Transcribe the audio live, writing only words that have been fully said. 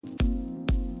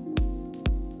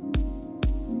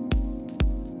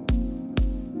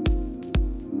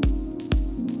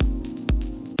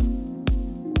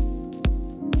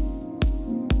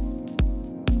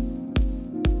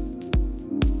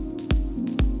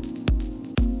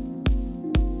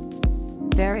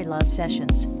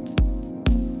VeryLoveSessions.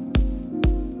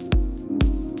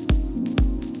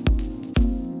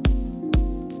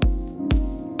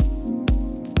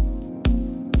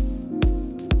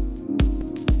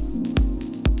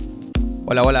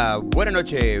 Hola, hola, buenas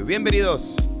noches,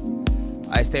 bienvenidos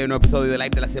a este nuevo episodio de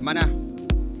Live de la semana.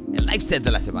 El live set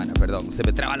de la semana, perdón, se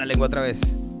me traba la lengua otra vez.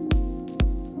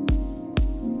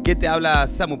 ¿Quién te habla?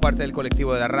 Samu, parte del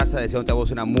colectivo de la raza, deseándote a vos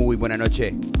una muy buena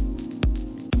noche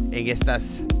en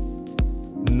estas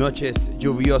noches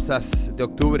lluviosas de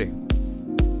octubre.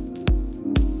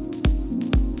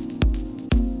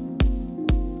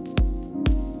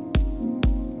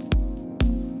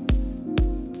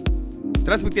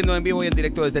 Transmitiendo en vivo y en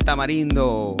directo desde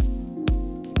Tamarindo,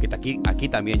 que aquí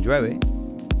también llueve.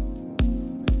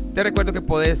 Te recuerdo que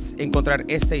podés encontrar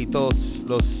este y todos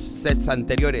los sets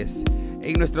anteriores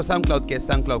en nuestro SoundCloud, que es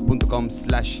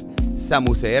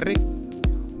soundcloud.com/samucr,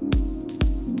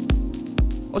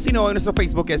 o si no en nuestro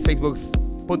Facebook, que es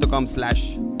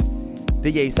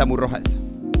facebook.com/DJ Samu Rojas.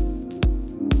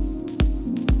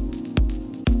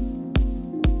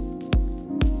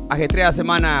 Ajetreada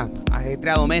semana,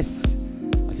 ajetreado mes.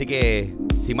 Así que,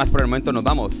 sin más por el momento, nos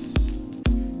vamos.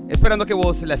 Esperando que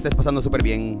vos la estés pasando súper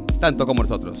bien, tanto como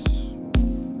nosotros.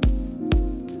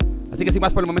 Así que, sin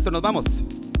más por el momento, nos vamos.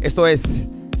 Esto es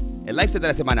el live set de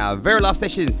la semana,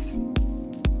 VeryLoveSessions.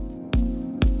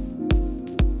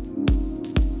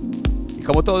 Y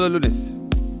como todos los lunes,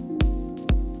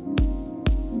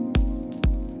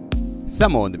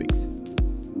 Samu on the mix.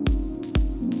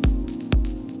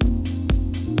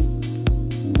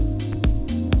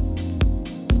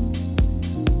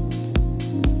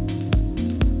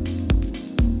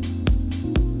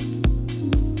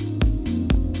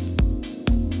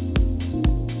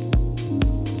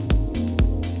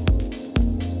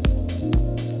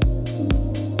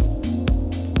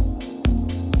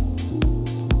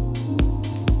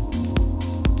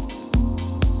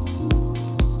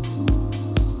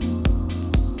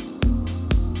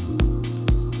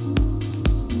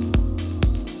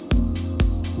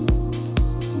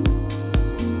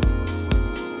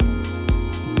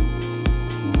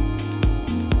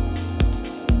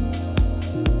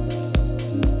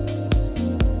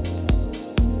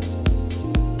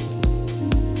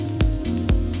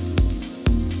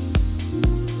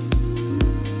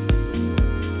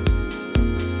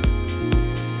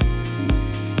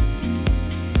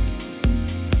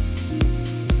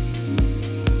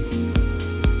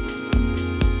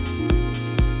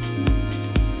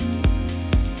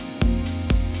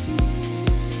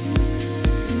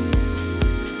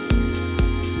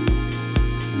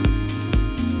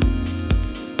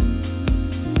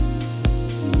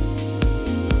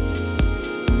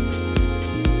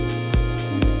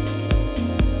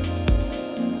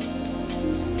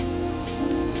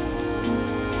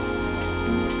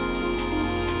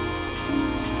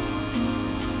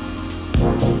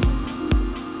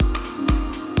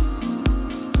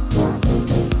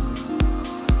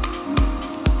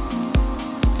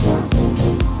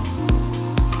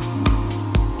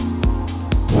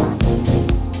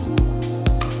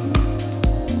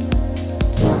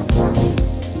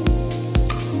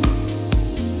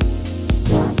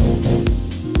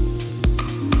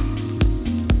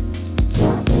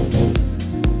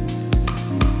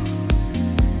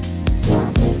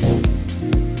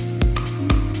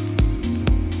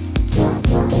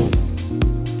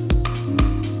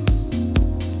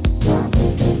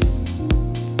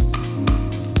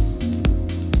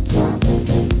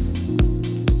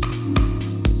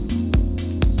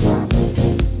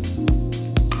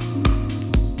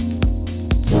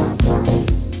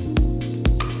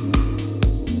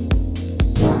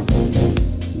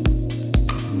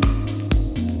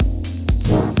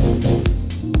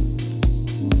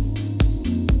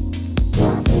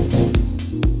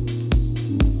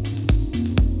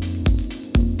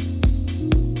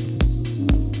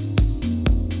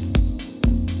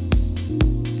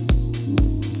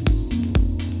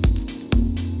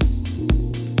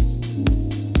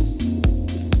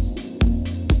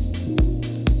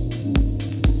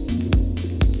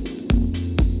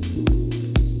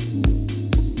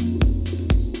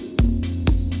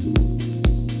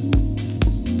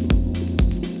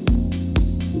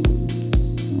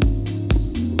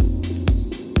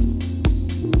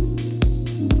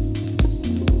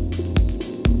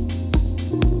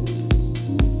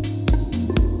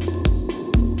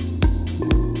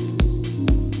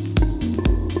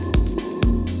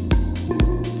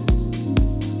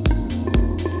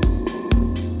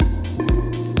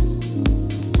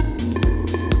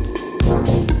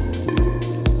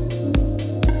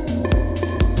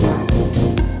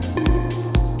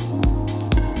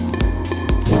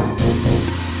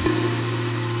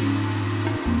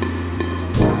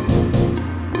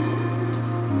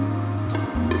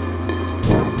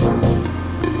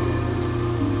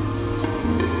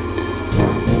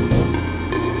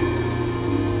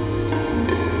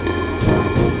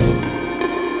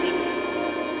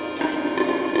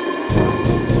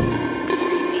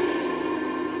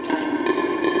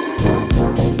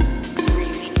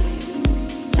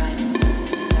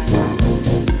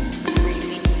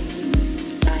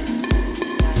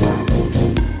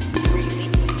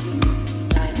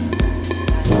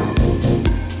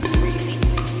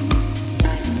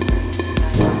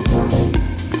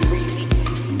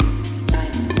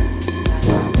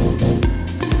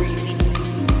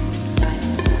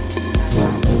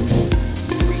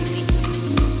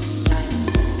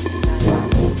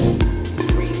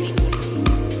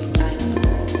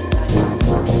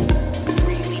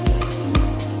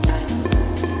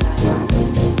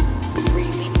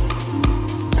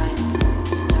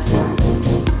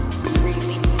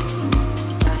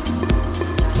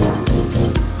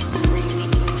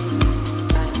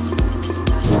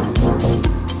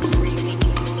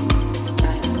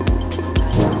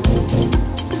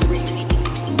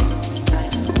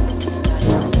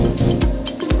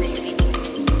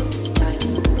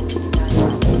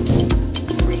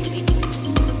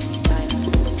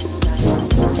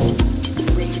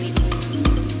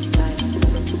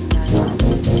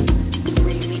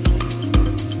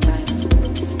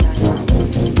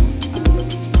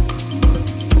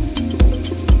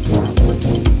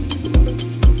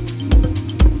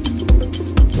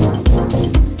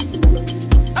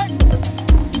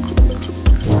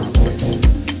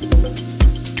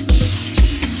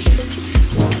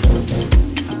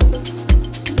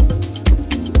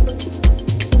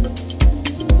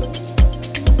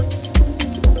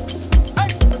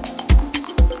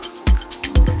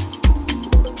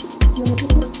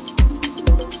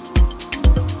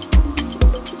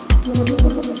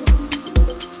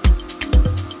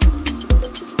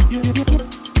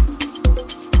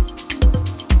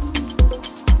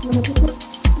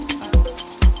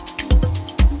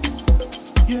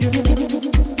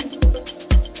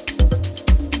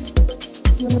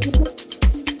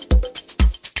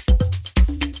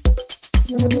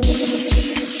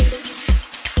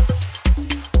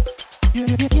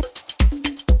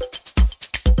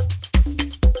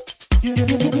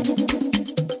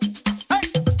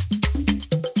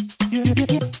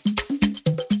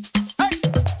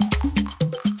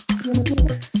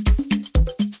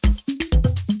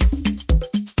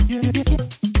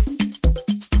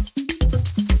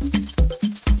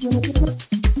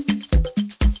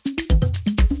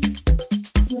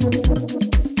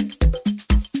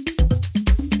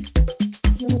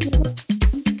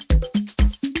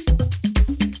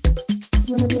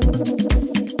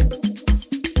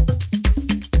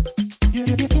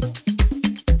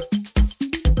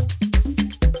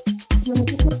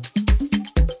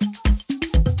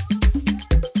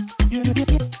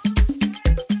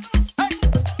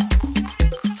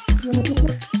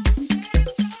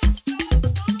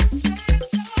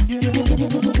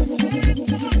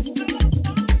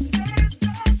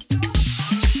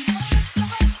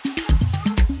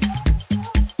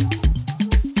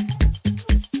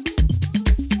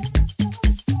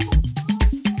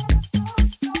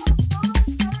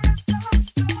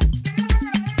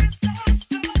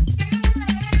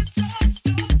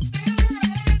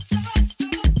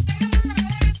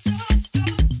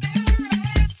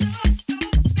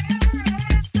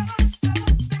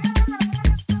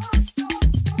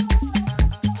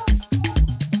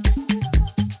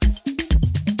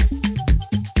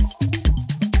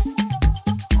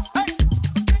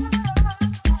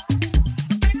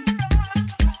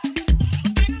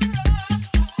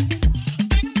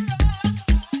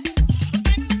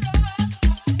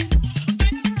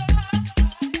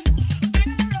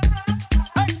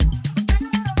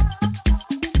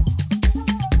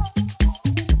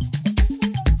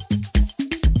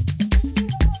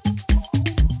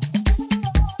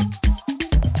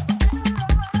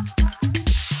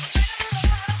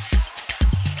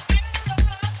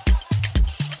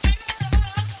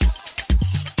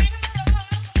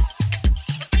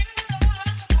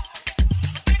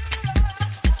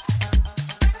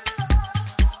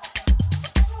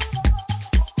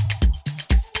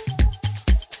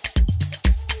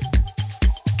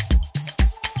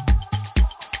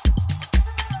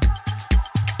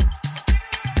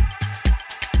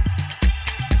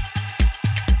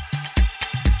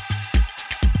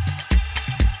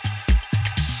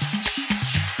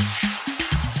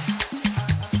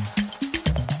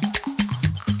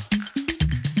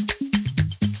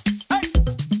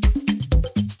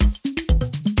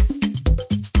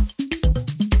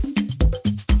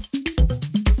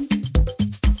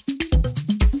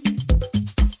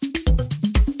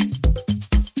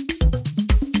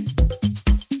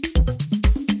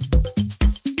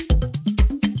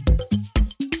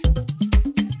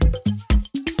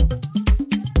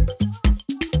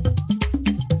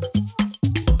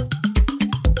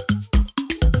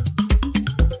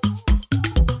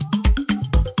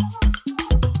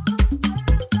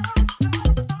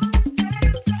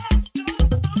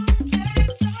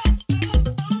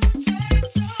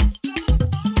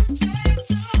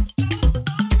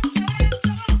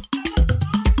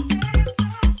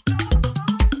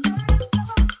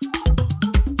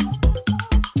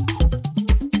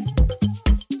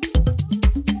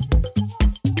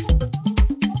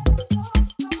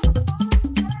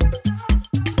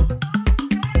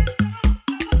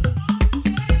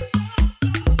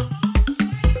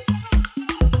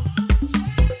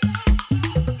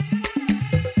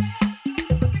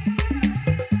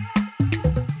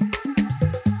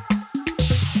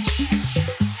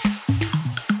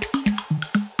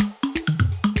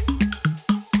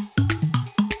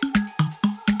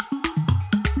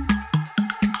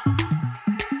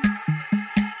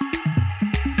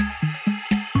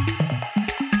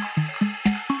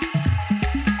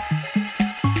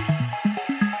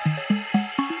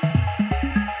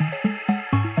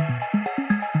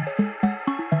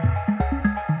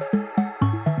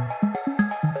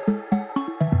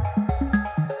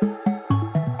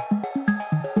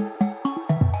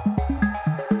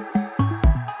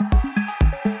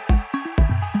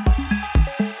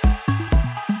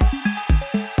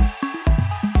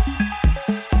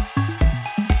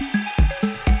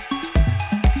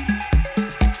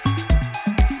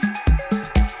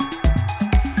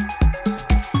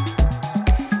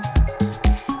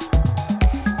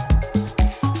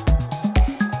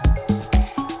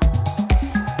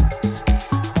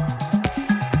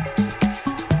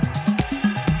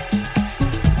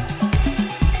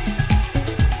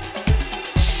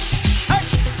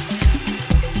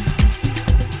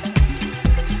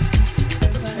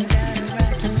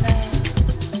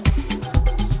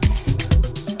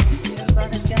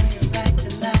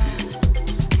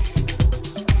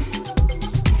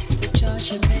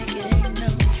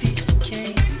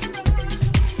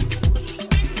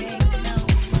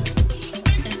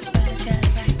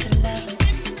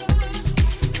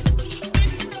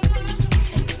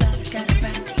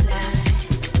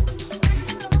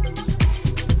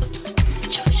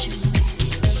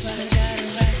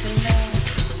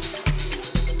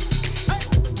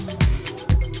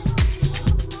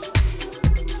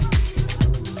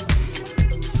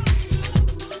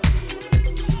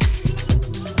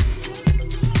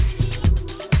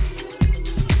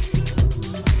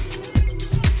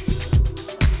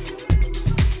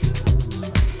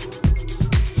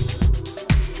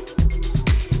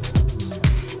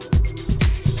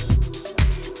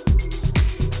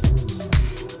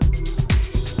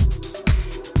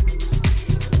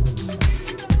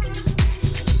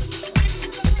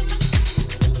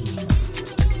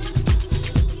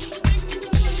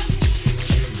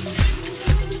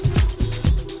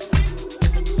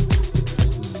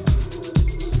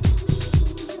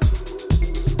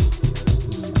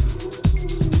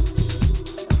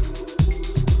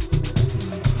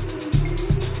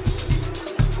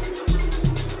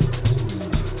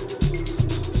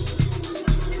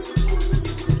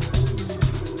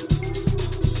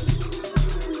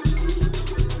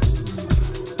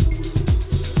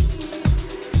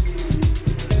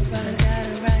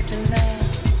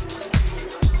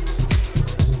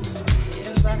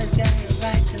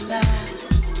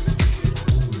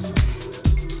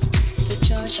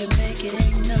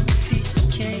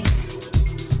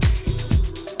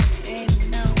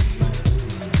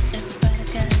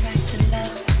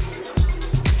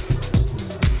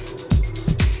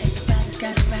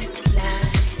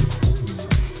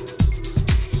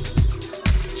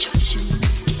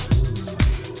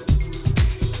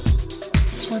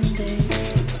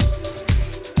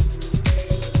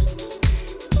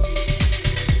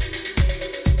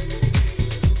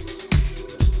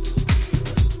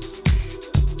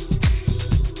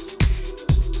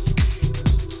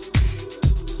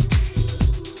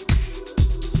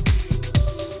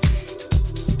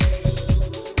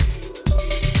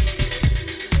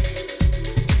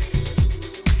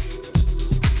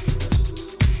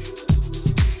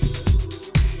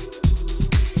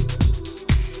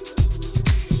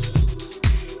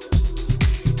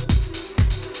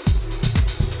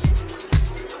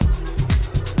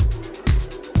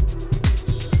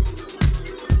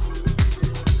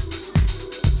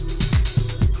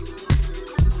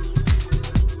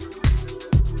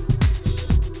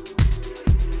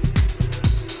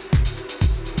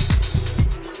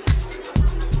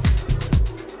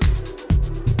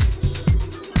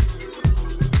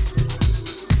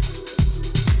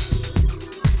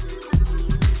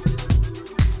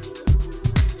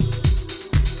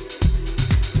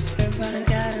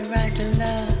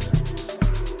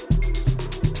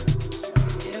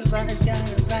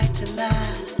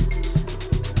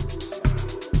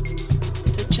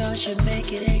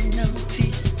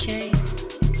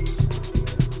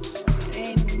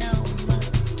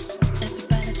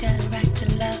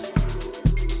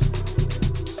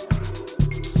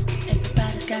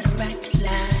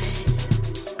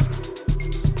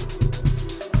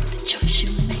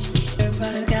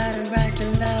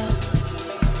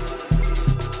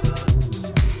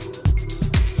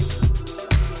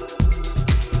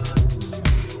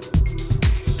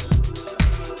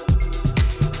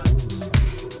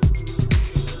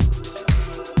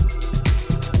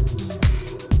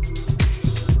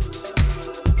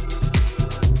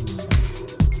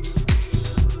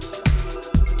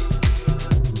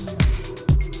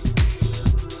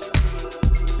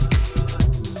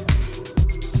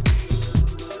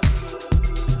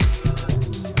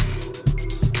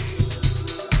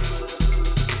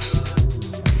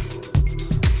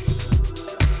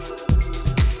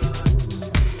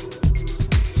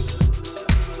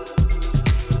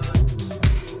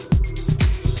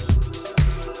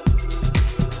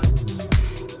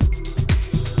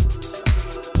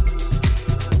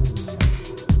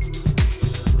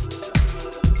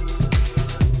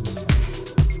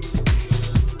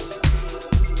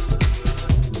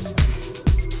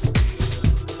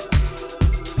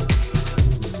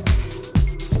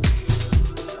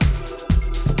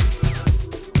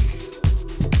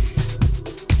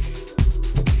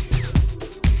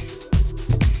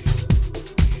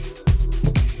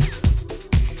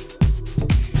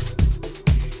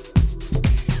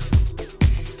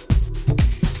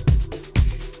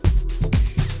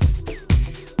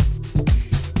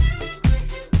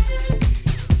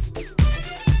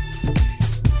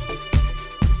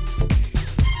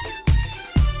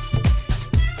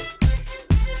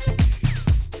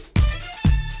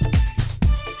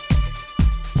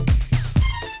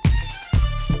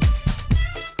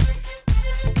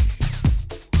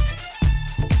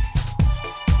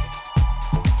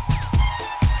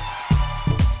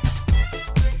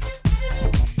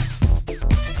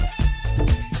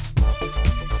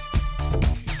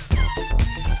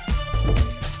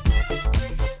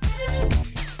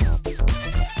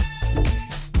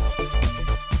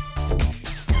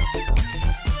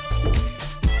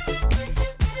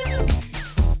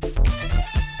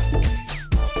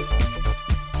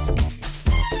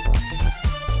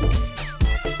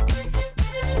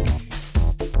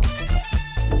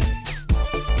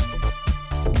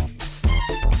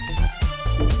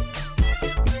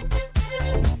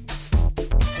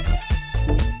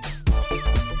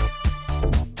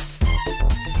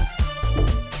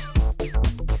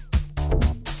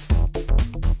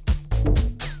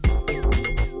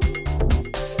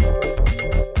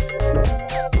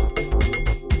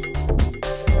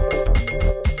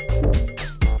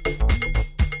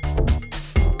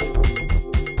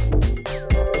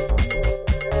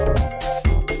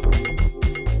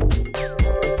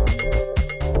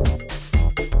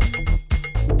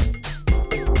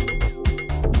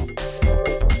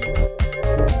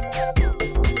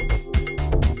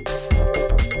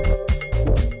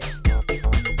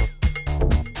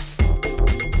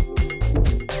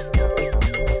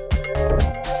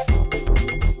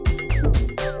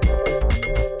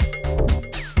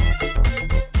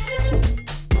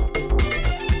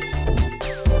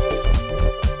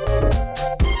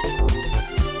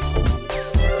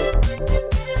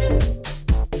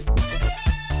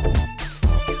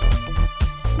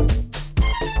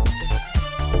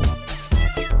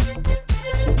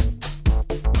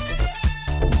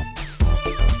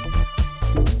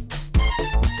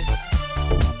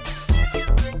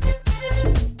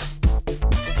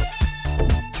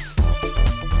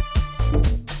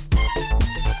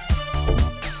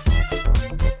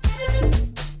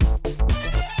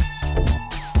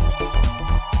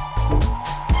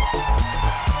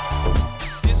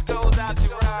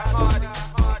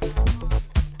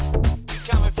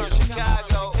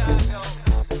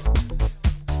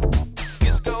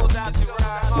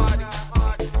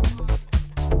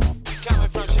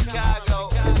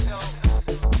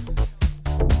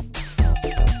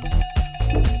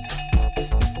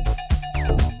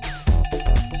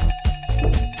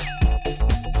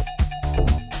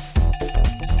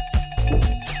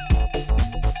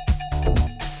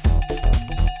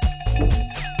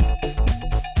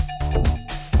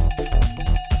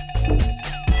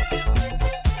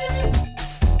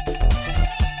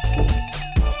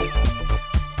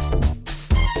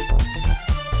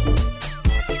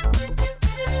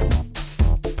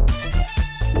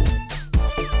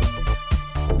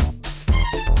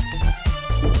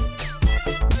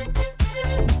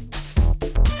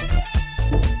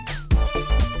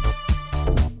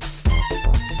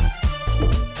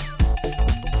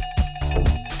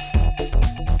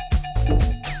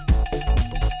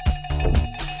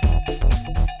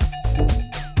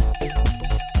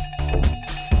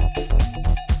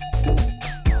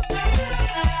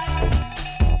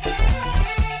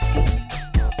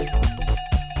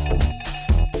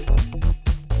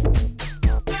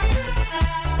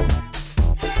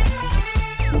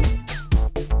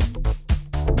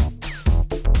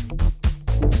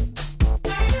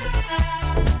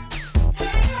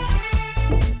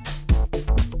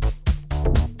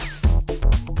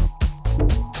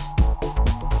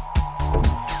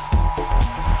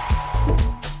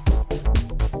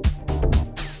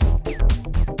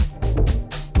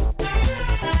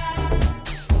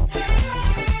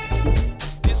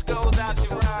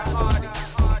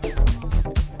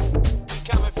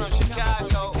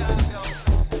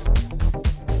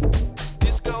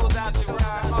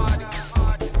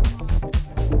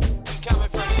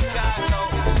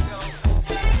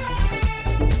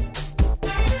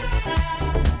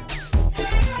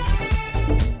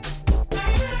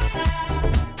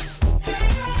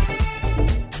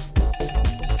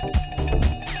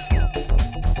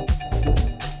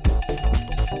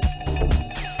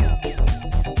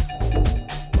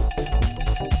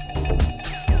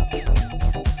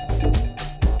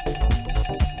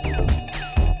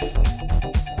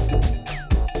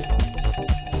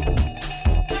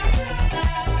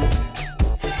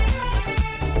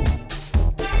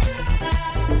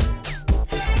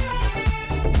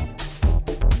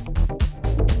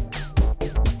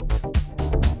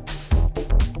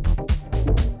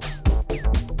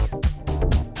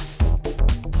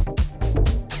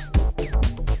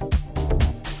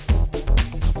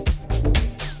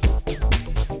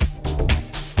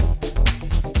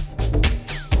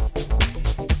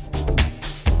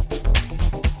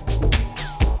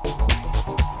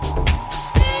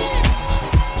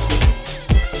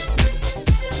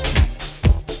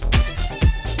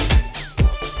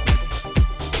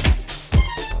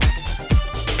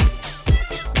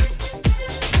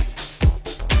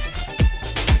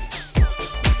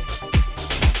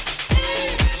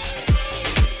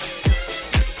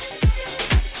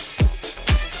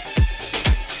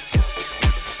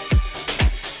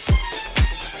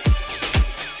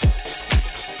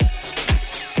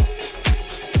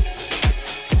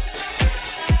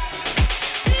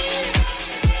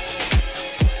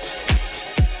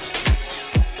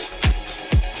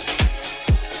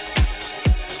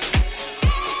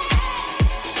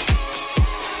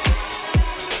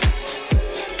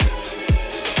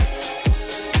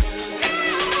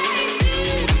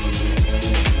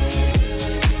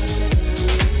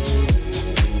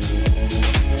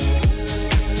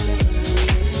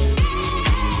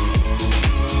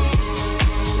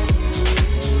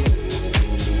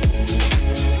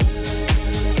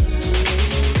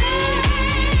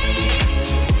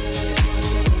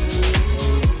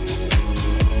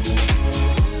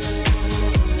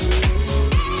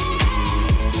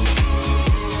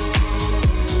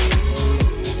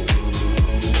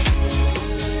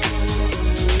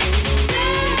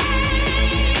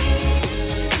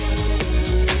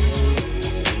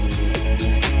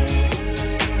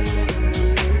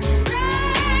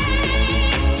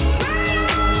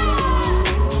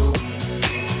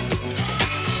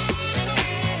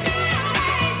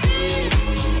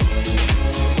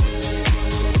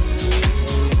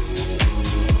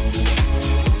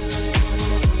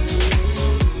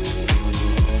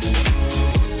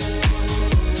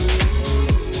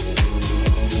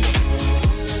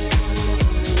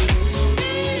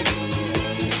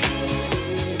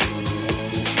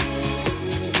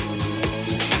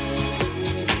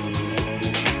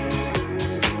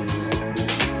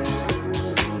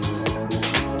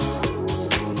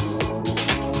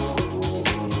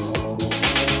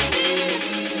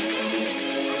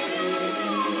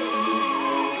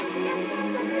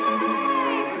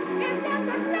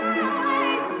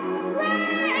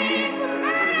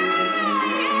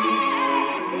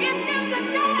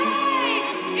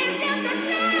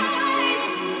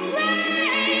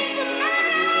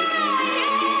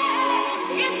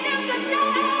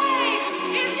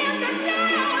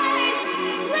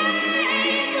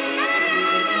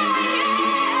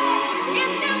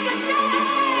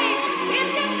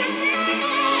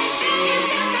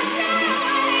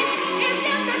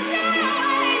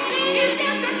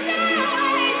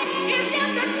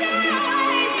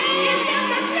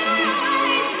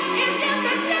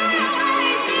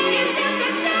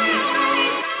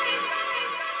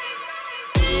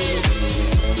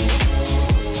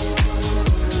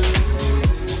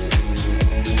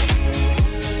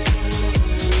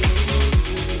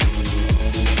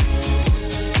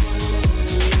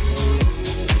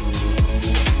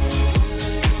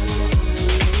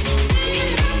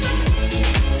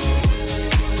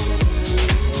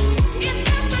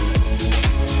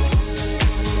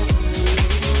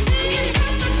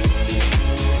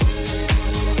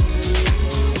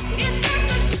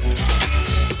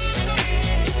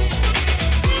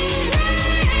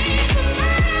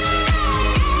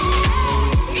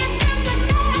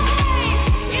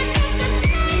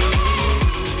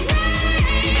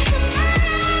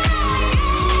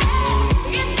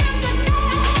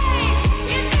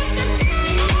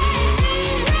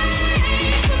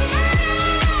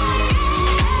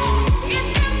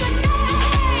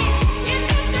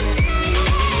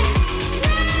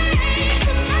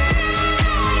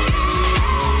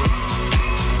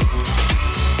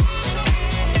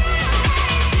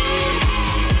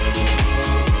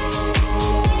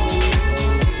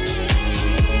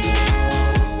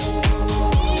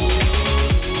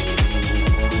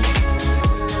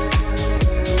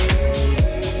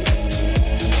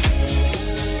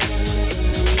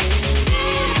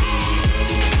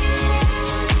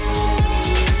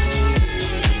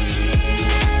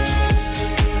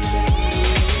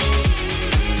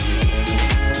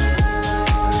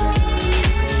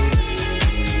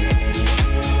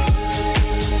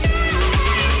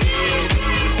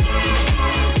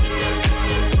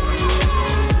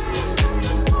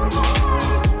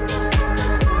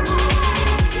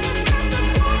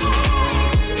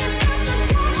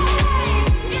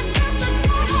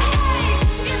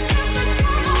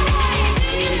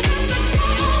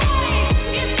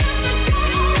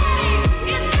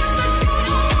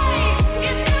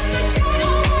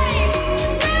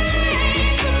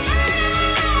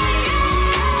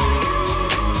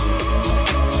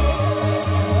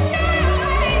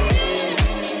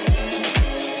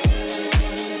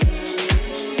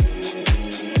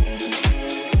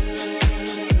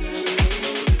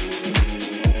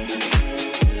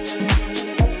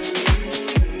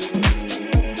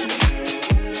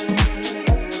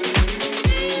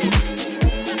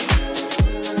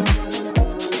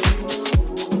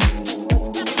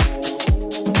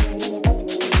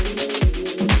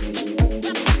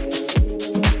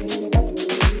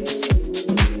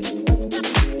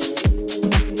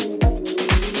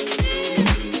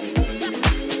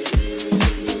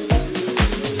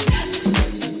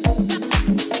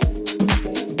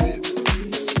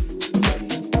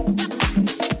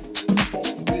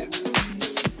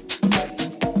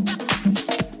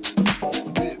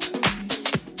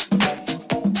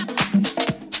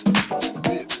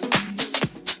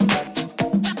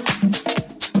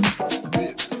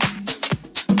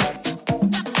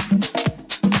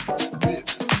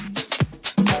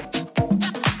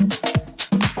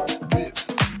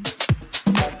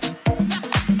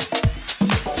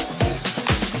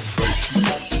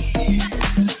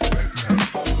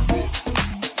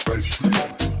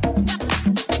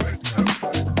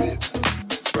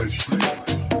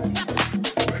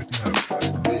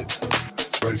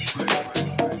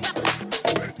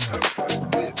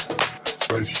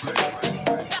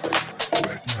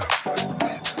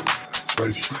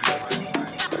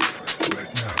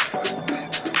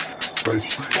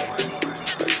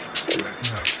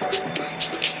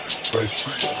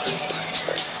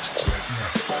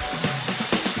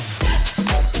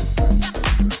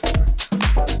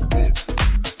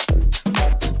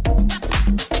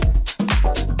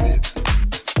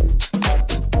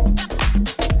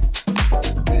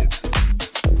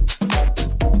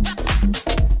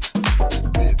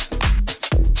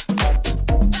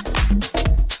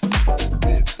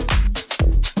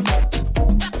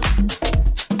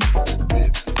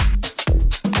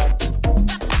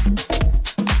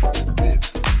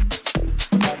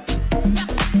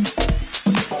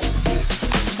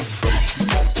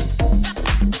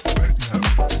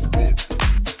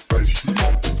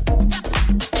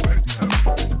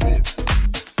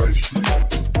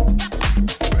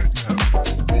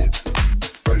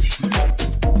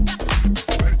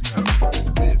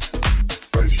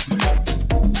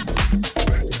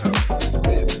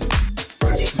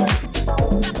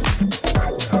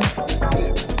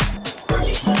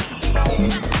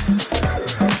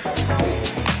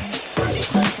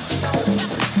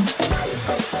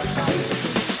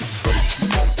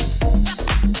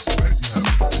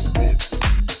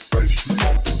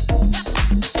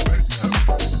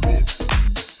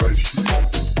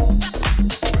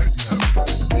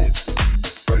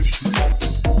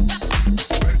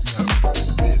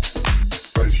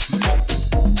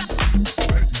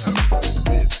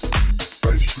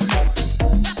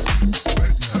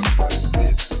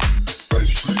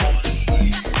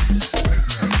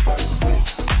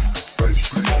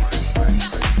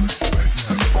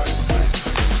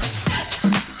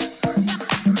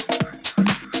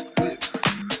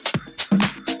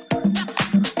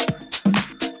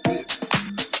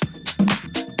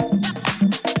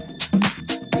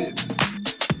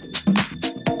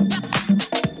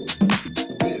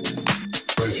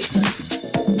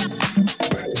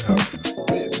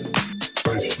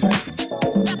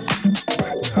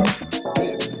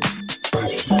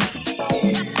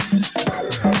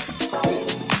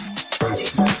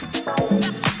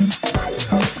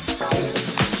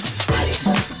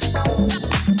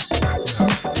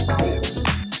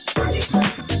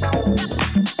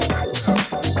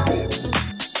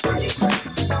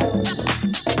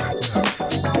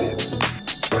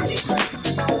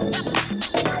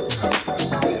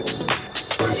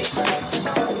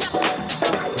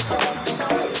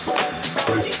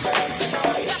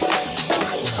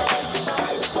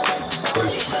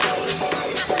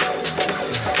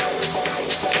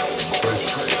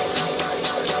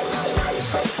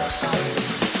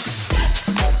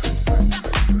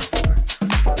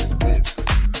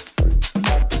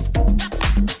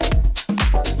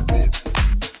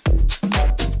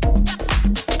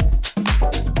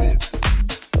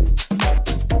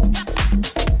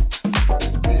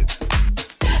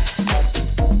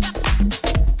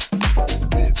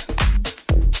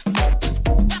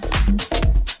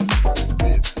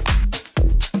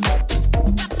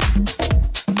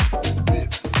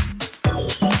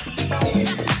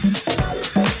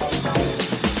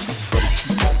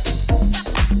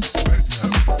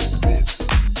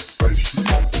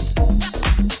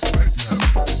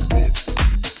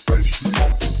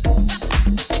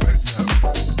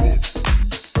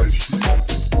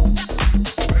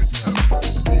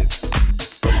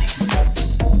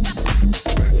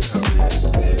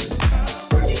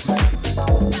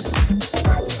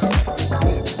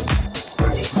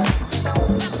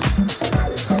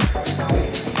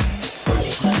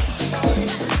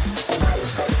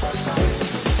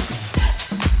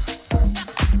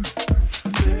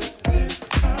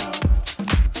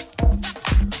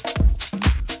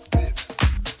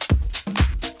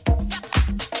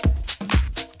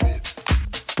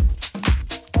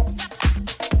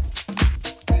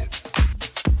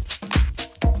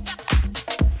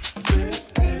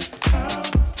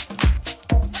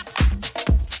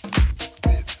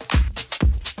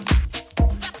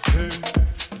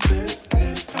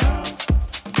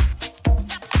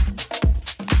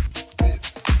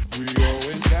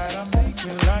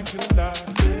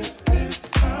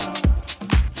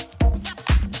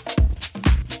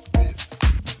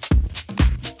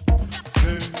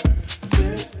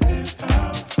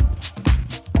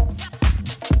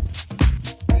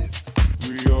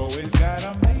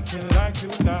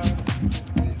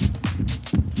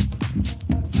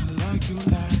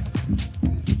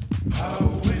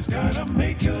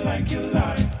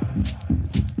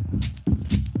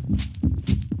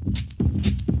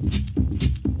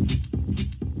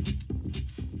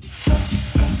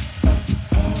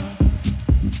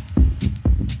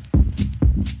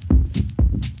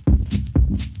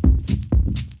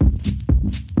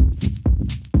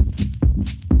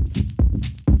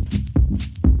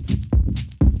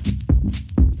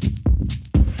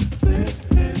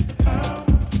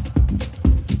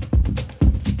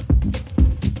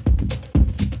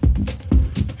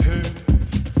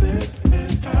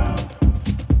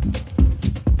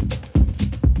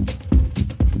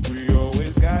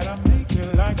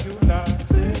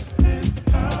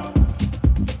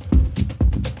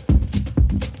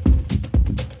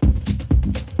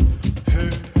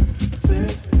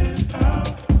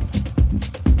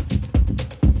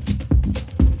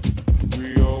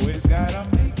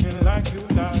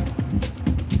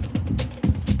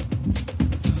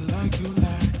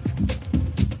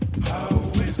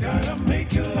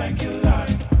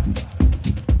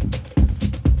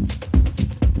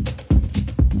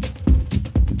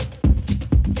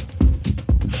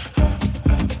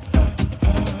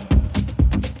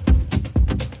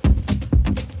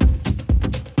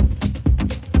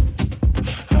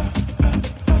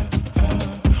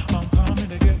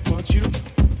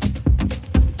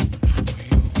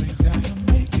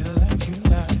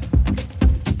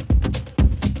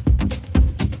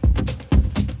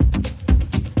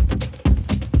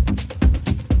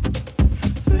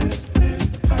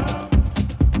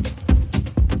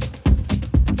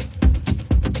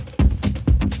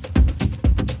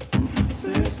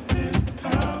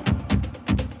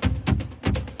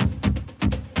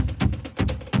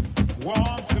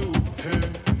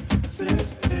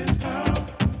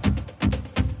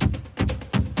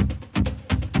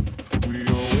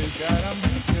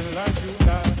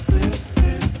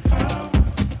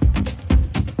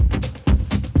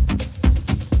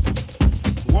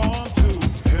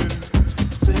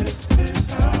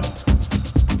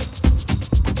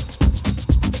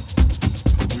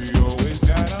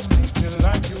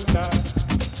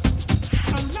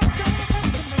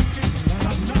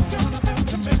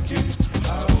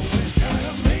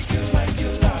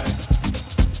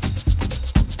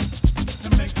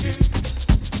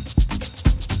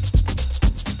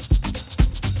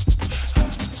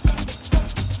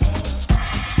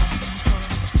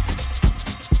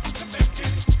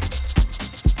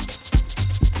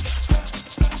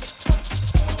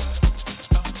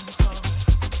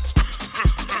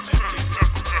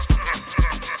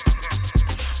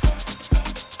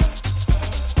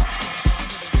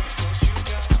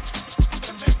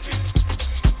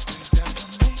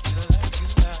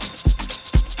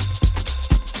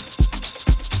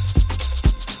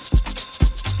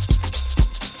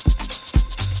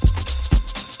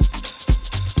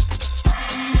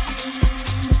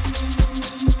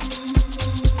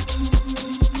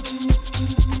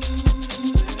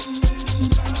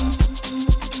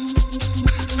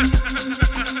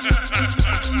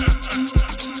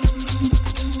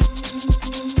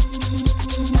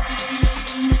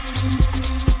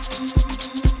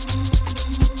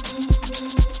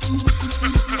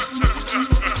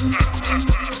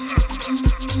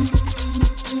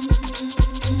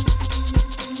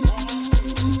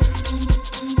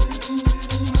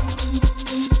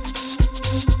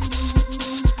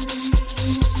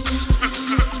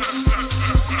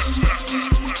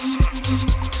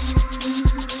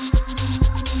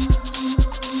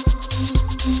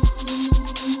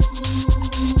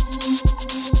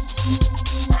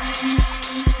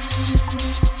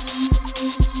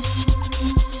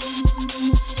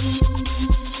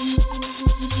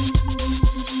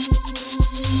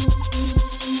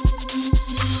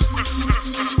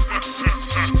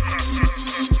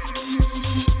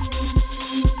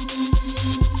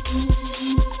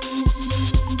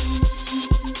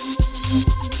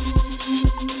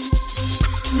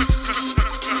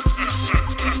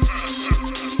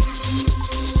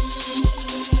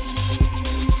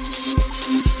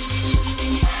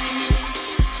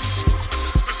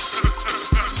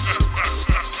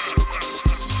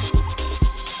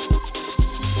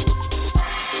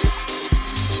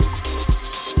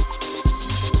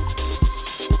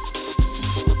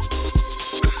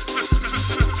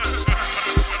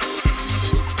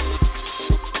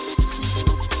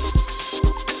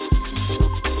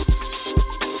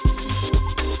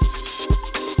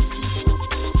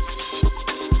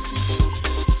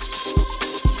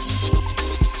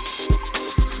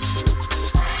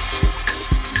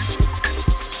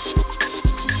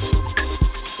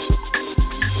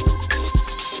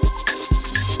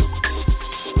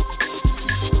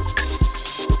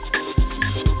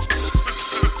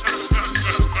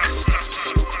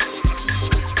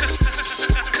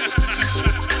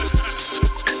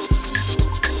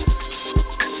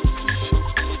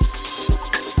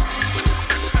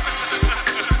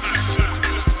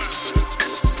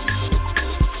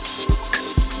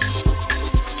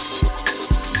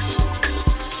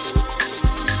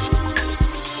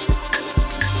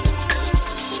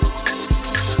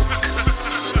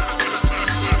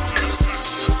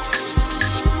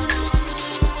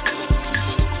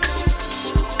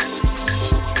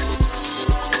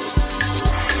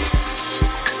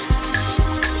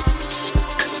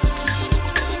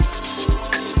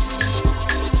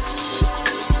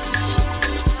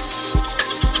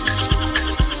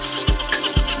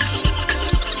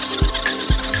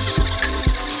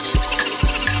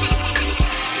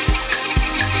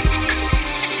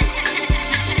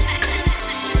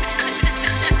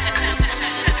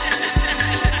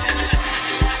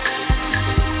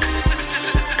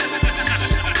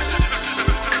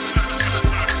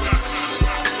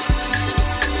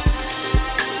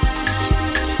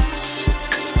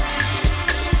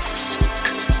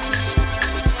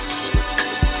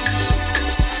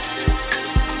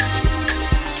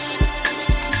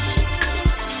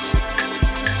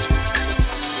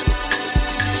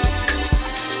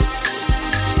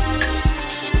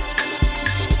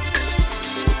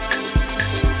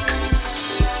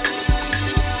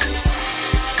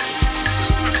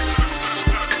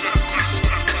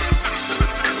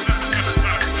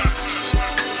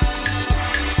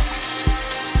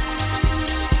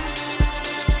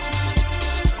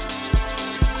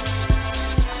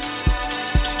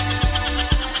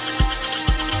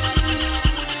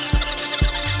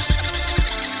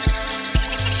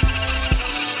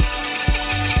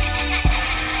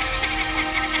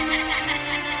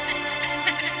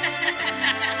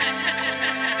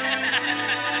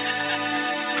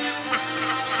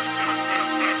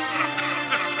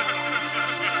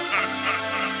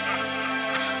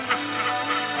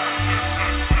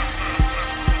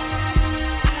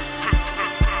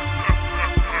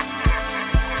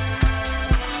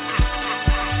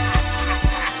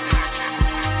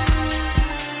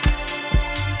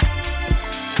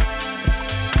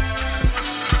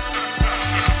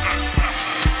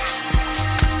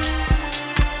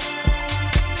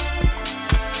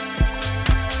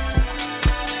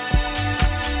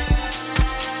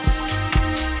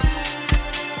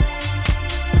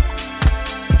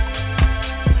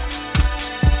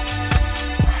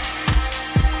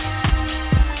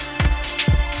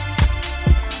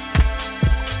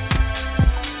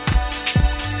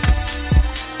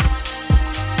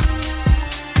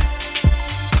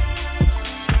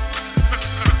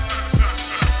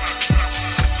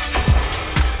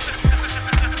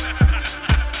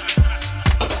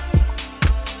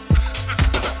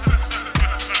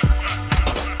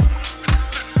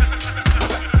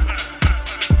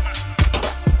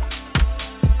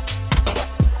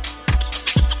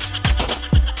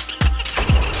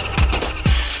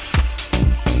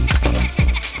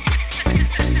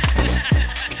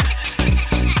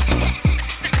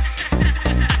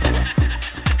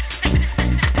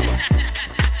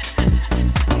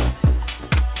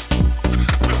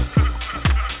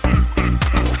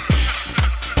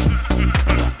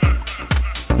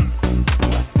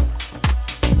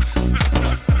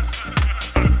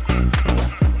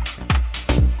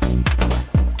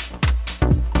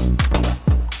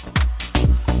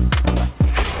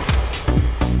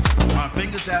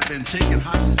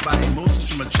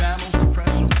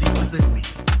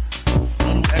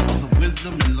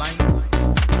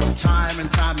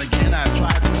 time again I've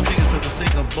tried these things for the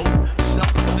sake of both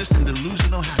selflessness and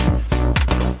delusional happiness.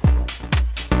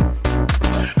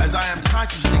 As I am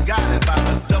consciously guided by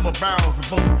the double barrels of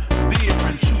both fear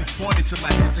and truth pointed to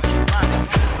my head to keep riding,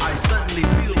 I suddenly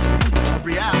feel the movement of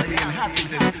reality and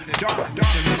happiness, darkness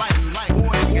and light,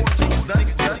 void and sing,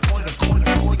 thus on the corner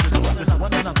with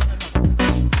one another.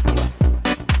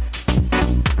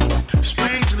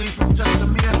 Strangely, from just a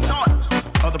mere thought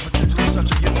of the potential of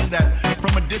such a union, that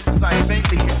from a distance I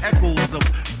faintly hear echoes of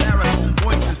baritone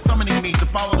voices summoning me to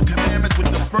follow the commandments,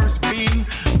 with the first being,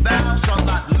 thou shalt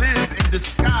not live in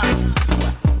disguise.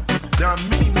 There are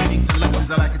many meanings and lessons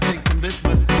that I could take from this,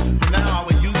 but for now I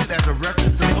will use it as a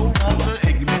reference to no longer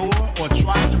ignore or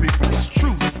try to replace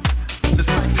truth with the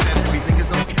psyche that everything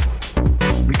is okay,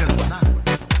 because it's not.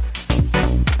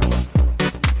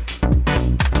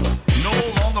 No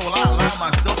longer will I allow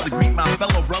myself to greet my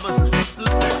fellow brothers and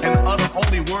sisters and utter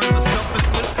only words of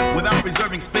selflessness without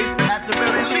reserving space to, at the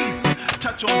very least,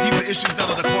 touch on deeper issues that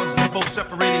are the causes of both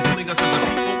separating, pulling us as a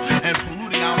people, and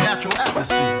polluting our natural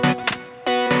atmosphere.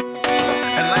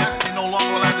 And lastly, no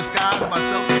longer will I disguise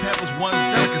myself to pamper one's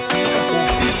delicacy or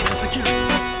feed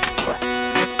insecurities.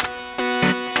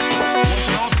 One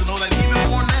should also know that even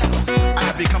more now, I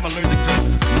have become allergic to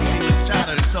meaningless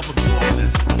chatter and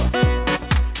self-absorbedness.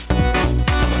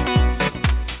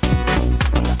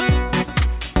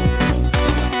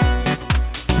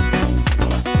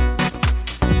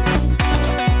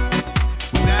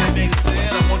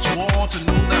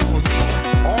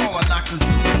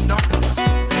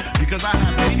 Because I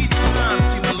have many times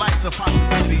seen the lights of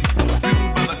possibilities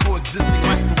fueled by the coexisting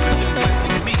light from within,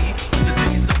 blessing me with the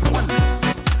taste of oneness.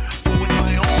 For with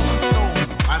my own soul,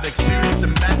 I've experienced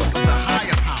the magic of the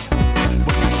higher power.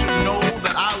 But you should know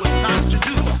that I was not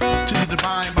introduced to the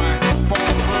divine by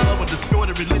false love or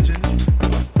distorted religion,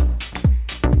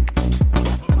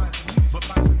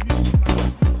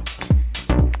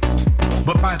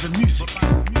 but by the music.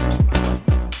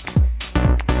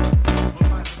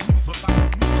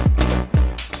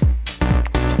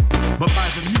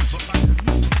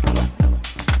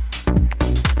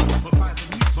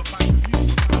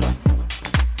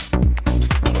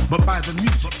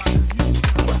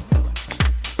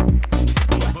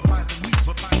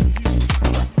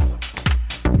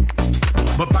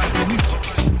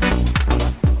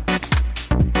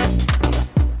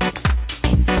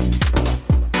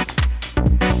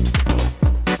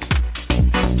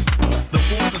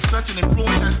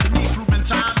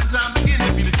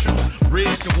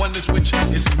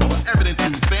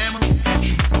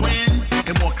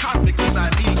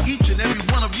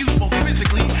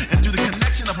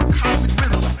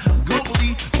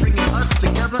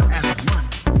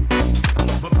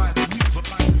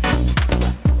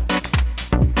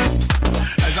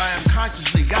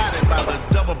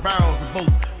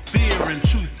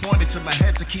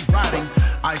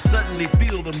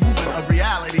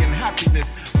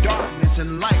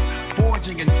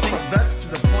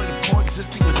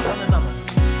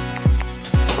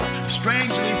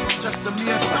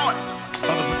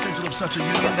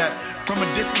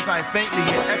 Faintly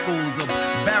hear echoes of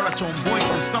baritone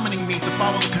voices summoning me to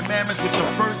follow the commandments, with the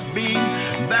first being,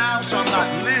 thou shalt not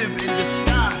live in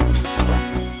disguise.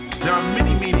 There are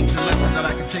many meanings and lessons that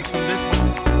I can take from this, but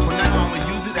for now I will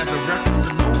use it as a reference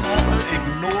to no longer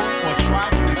ignore or try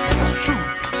to replace truth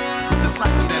with the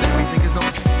psyche that everything is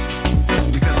okay,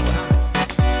 because it's not.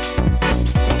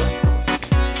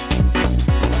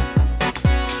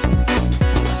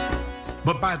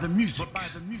 But by the music.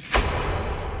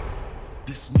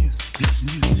 This music, this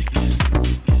music, this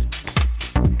music.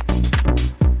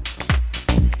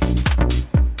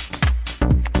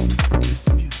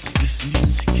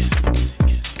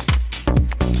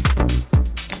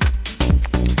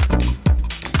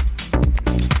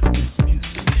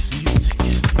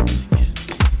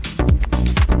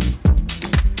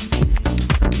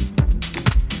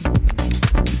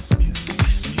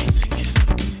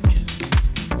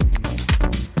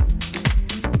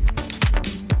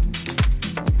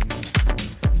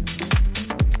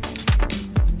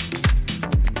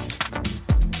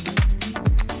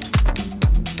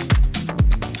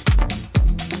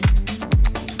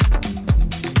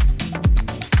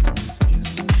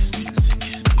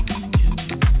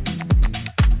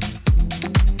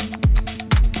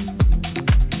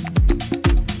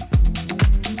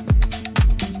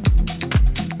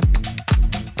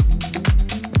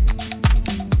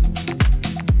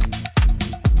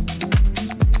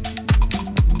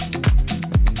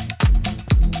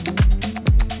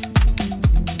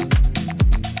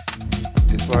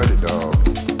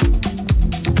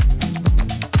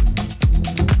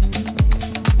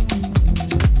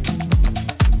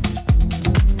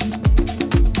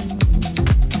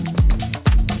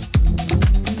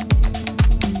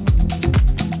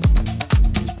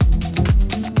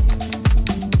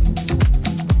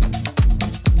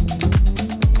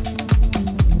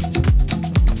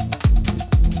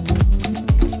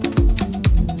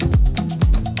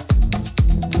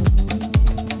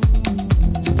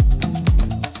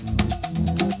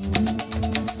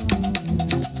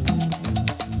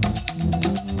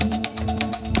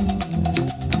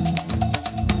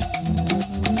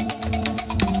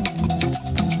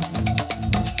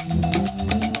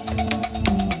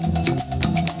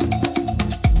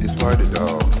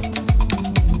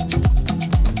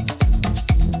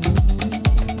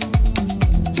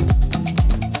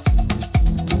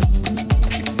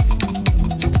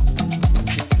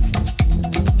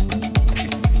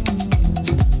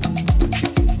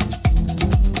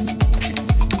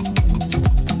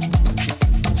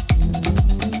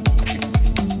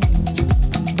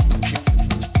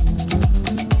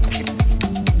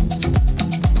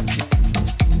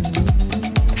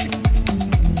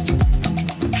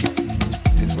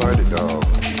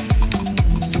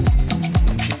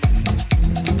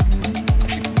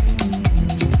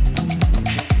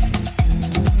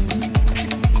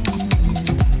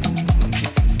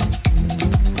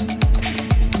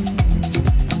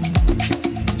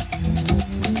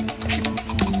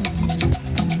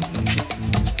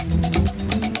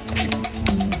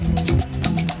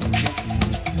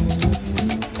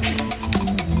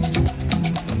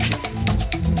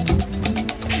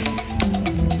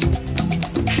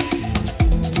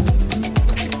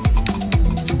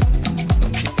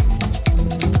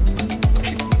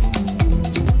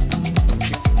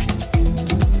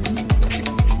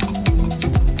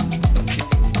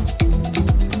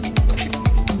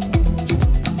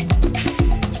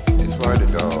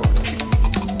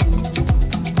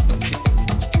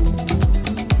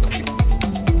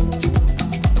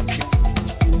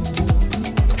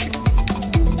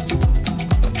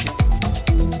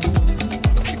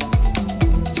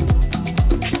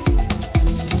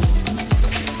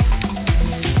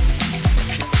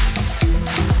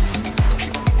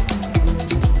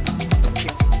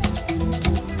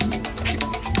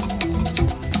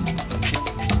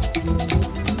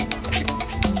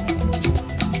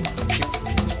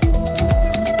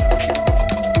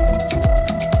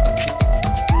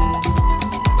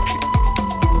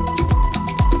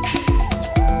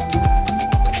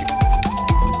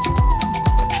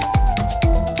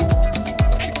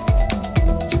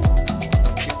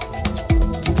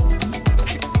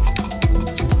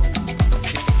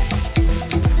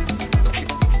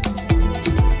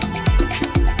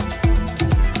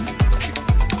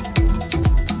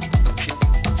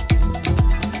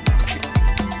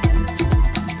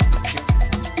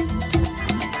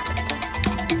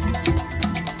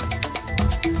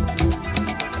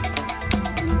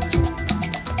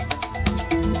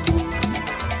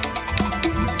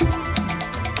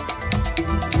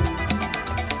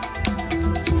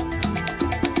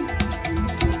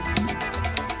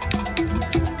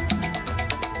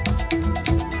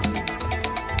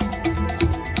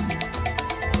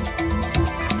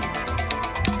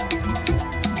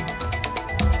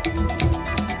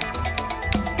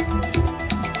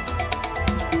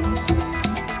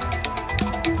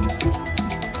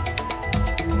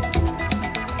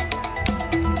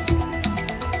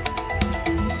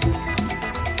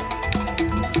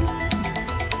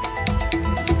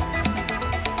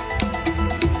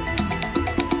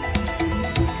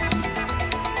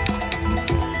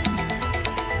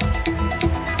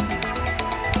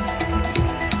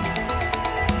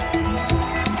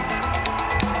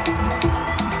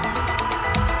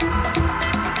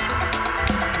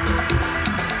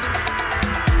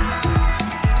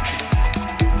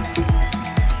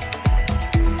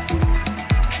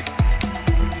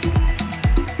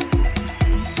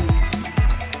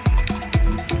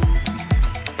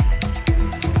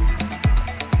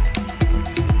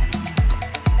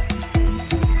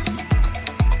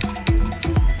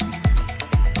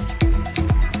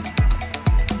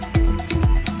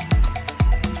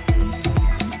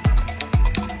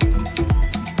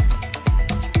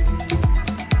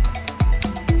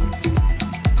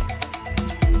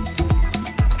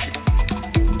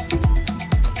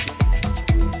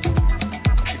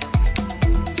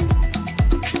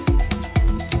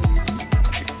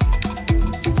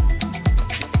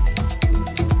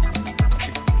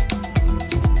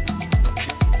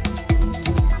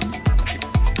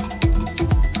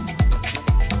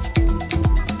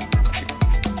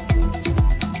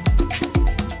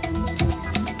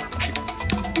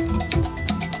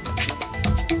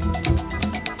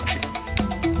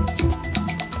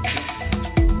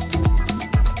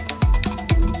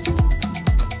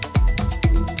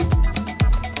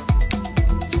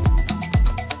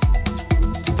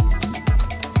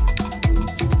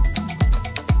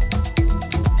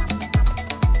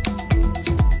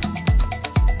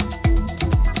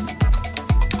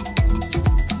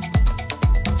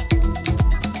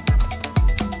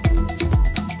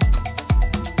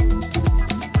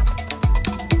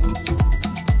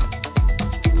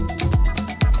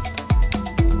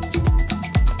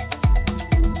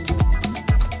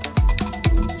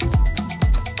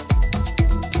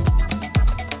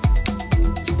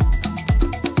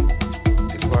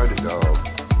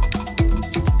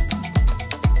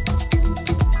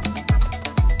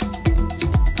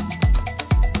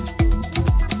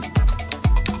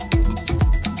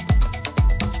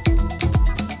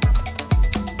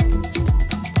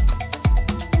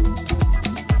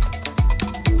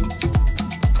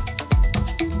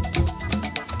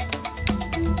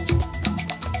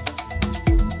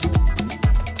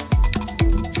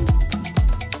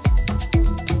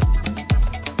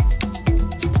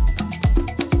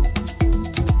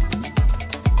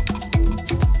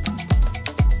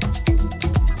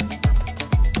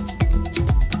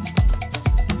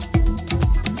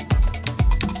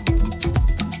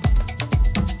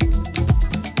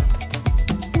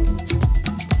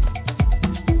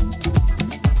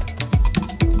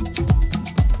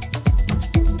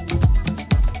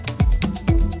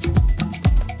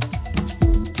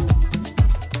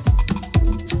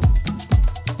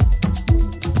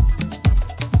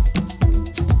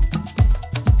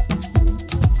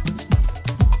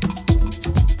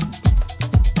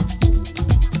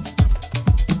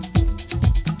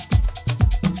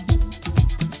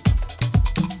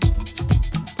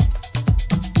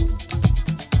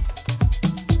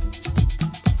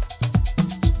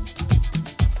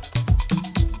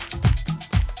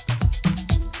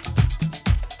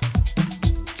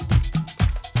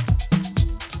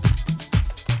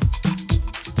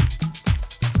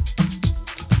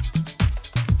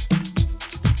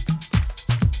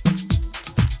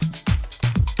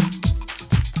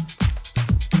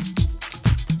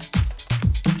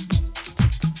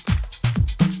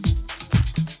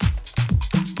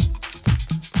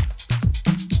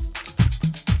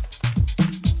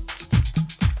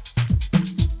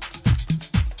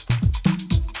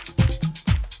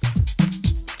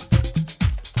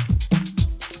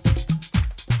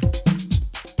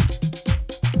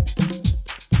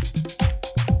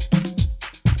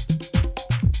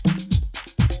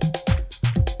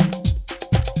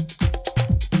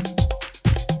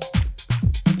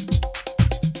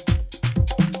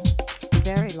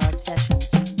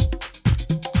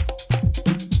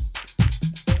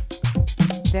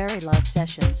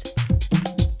 Sessions.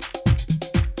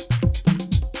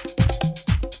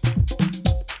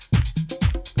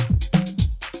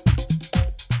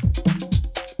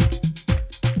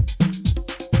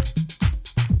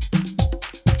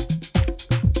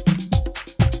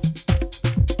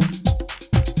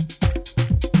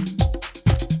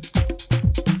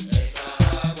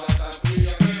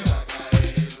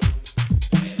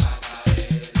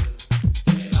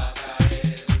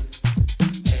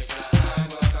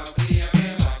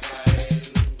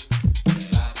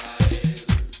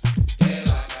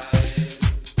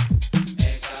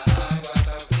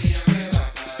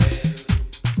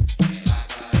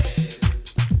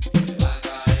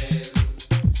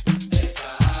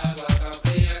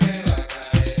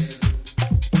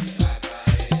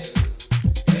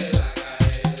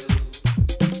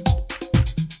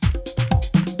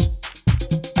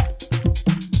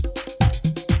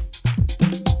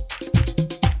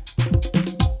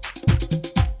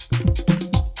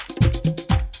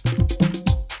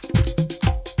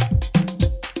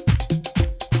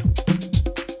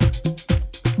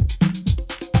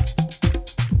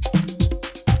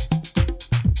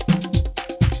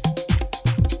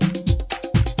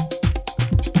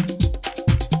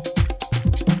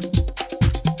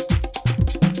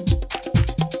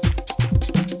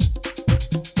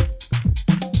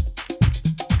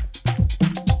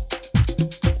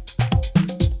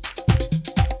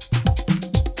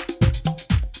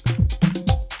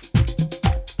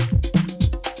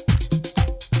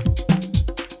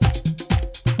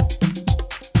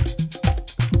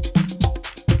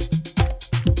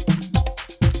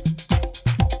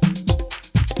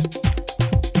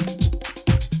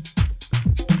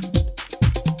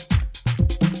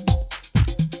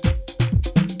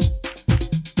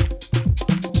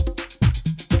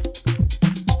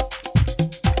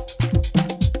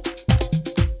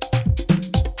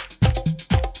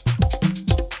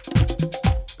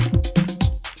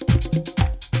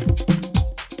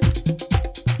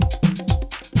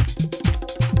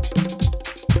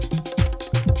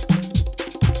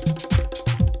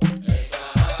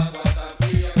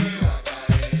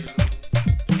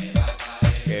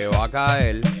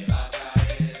 Caer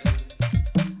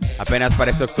apenas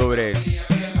para este octubre.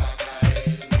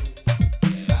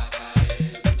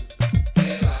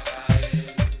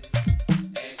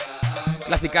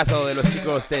 Clasicazo de los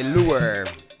chicos de Lure,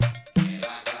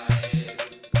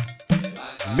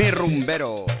 Mi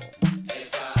Rumbero.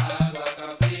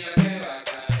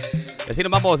 Y así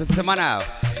nos vamos esta semana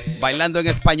bailando en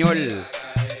español.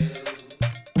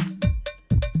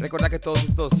 Recuerda que todos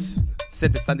estos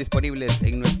sets están disponibles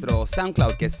en nuestro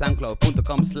SoundCloud, que es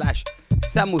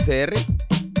soundcloud.com/samucr.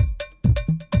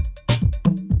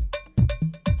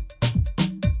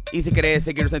 Y si querés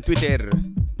seguirnos en Twitter,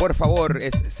 por favor,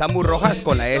 es Samu Rojas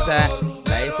con la S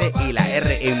y la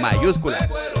R en mayúscula.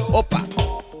 ¡Opa!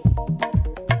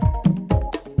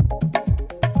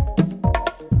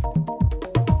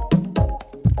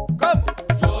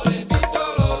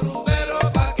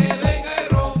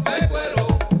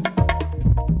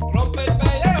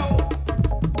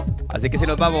 Así que si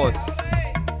nos vamos,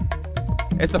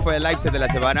 esto fue el live set de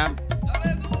la semana.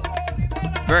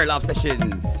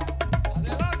 VeryLoveSessions.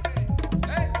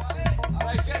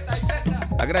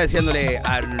 Agradeciéndole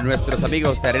a nuestros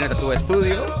amigos de Arena Tattoo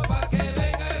Studio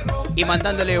y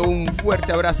mandándole un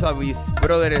fuerte abrazo a mis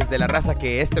brothers de la raza,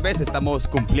 que este mes estamos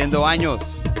cumpliendo años.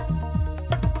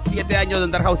 7 años de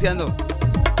andar houseando.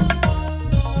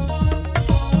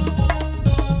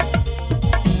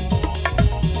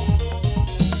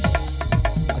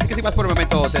 Sin más por el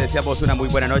momento, te deseamos una muy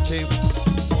buena noche,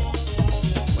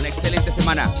 una excelente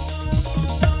semana,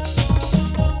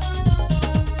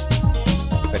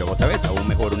 pero vos sabés, aún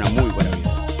mejor, una muy buena vida.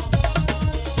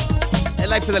 El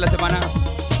live de la semana,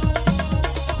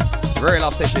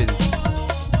 VeryLoveSessions.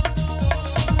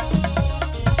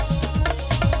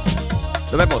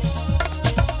 Nos vemos.